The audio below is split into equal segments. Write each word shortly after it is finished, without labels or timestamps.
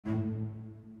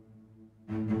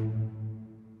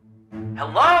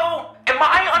Hello? Am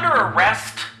I under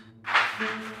arrest?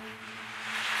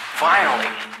 Finally.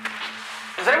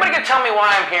 Is anybody gonna tell me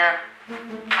why I'm here?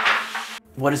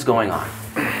 What is going on?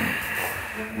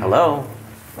 Hello?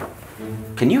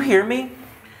 Can you hear me?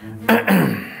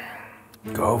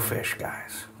 Go fish,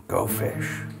 guys. Go fish.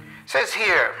 Says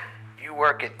here, you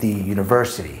work at the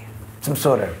university. Some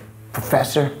sort of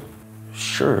professor?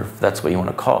 Sure, if that's what you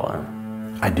want to call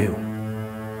him. I do.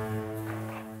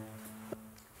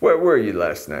 Where were you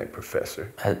last night,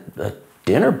 Professor? At a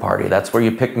dinner party, that's where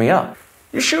you picked me up.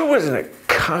 You sure it wasn't a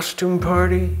costume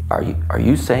party? Are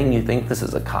you saying you think this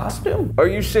is a costume? Are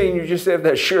you saying you just have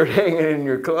that shirt hanging in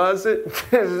your closet?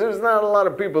 There's not a lot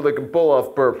of people that can pull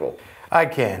off purple. I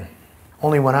can.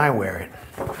 Only when I wear it.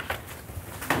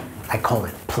 I call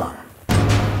it plum.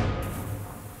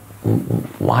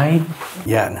 Why?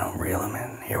 Yeah, no, reel him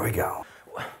in. Here we go.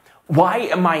 Why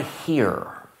am I here?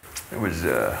 There was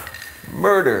a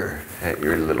murder at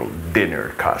your little dinner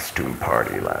costume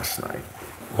party last night.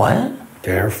 What?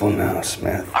 Careful now,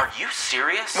 Smith. Are you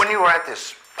serious? When you were at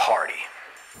this party,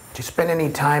 did you spend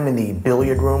any time in the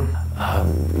billiard room?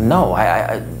 No,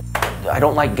 I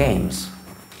don't like games.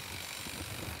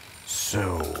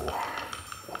 So,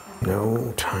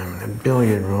 no time in the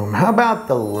billiard room. How about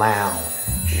the lounge?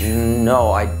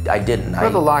 No, I didn't.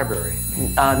 Or the library?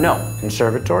 No.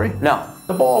 Conservatory? No.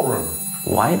 The ballroom?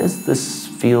 Why does this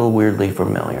feel weirdly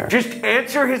familiar? Just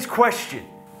answer his question.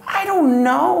 I don't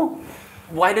know.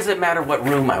 Why does it matter what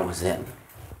room I was in?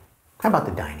 How about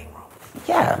the dining room?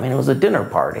 Yeah, I mean, it was a dinner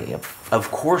party. Of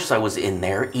course I was in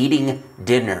there eating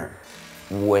dinner.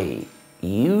 Wait,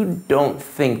 you don't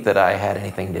think that I had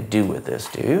anything to do with this,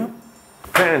 do you?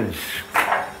 Depends.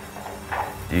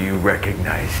 Do you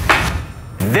recognize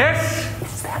this?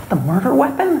 Is that the murder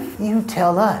weapon? You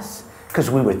tell us. Because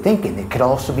we were thinking it could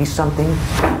also be something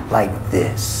like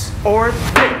this. Or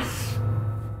this?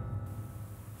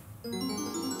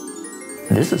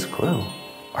 This is Clue.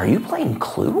 Are you playing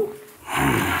Clue?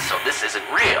 So this isn't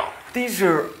real. These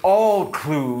are all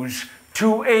clues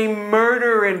to a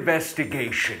murder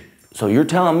investigation. So you're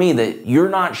telling me that you're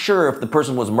not sure if the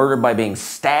person was murdered by being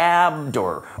stabbed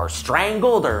or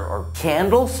strangled or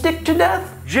candlestick to death?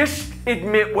 Just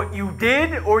admit what you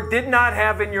did or did not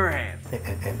have in your hand.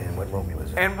 And what room you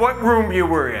was in. And what room you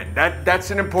were in.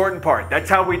 That's an important part. That's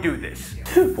how we do this.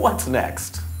 What's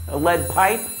next? A lead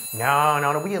pipe?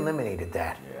 No, we eliminated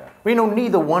that. Yeah. We know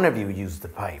neither one of you used the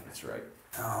pipe. That's right.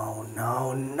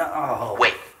 No.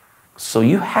 Wait, so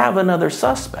you have another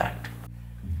suspect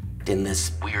in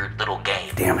this weird little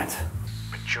game? Damn it.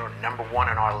 But you're number one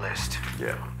on our list.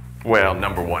 Yeah. Well,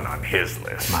 number one on his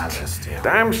list. My list, yeah.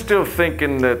 I'm still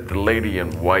thinking that the lady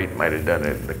in white might have done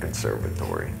it in the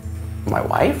conservatory. My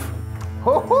wife?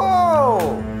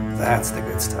 Ho-ho! That's the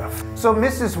good stuff. So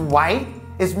Mrs. White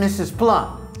is Mrs.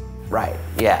 Plum. Right,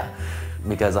 yeah.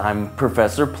 Because I'm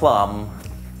Professor Plum,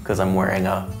 because I'm wearing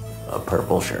a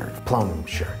purple shirt. Plum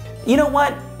shirt. You know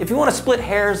what? If you want to split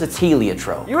hairs, it's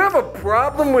heliotrope. You have a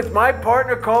problem with my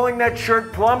partner calling that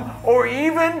shirt Plum, or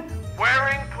even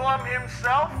wearing Plum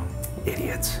himself?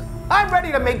 Idiots. I'm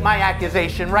ready to make my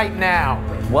accusation right now.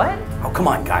 What? Oh, come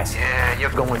on, guys. Yeah, you're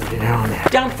going down.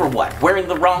 Down for what? Wearing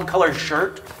the wrong color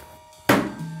shirt?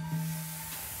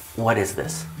 What is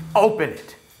this? Open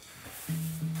it.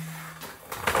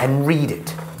 And read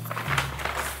it.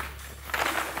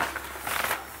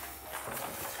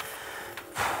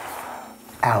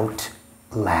 Out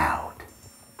loud.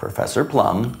 Professor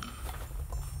Plum,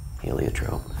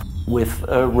 heliotrope, with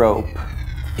a rope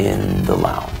in the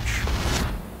lounge.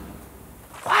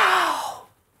 Wow!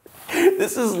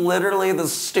 This is literally the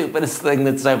stupidest thing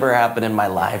that's ever happened in my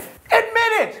life. Admit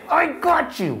it! I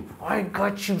got you. I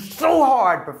got you so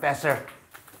hard, Professor.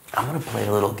 I'm gonna play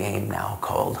a little game now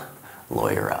called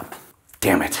Lawyer Up.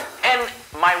 Damn it. And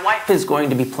my wife is going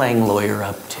to be playing Lawyer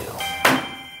Up too.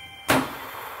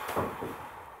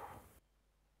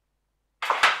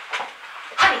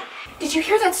 Honey, did you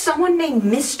hear that someone named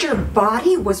Mr.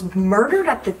 Body was murdered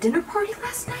at the dinner party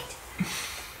last night?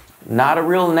 Not a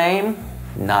real name,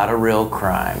 not a real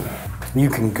crime. You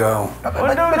can go. No,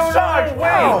 wait.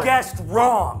 You guessed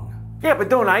wrong. Yeah, but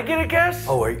don't I get a guess?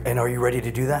 Oh, are you ready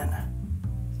to do that?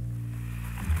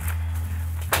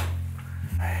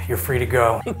 You're free to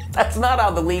go. That's not how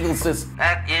the legal system...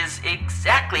 That is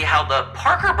exactly how the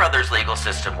Parker Brothers legal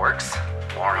system works,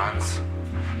 morons.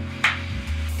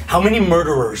 How many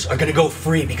murderers are gonna go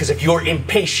free because of your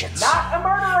impatience? Not a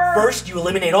murderer! First, you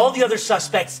eliminate all the other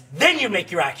suspects, then you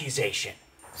make your accusation.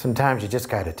 Sometimes you just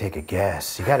gotta take a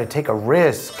guess. You gotta take a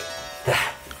risk.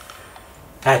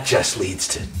 That just leads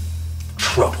to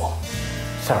trouble.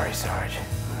 Sorry, Sarge.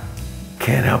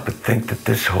 can't help but think that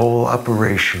this whole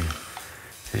operation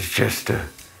is just a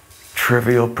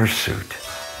trivial pursuit.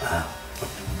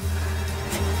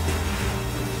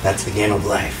 That's the game of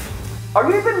life. Are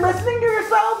you even listening to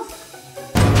yourselves?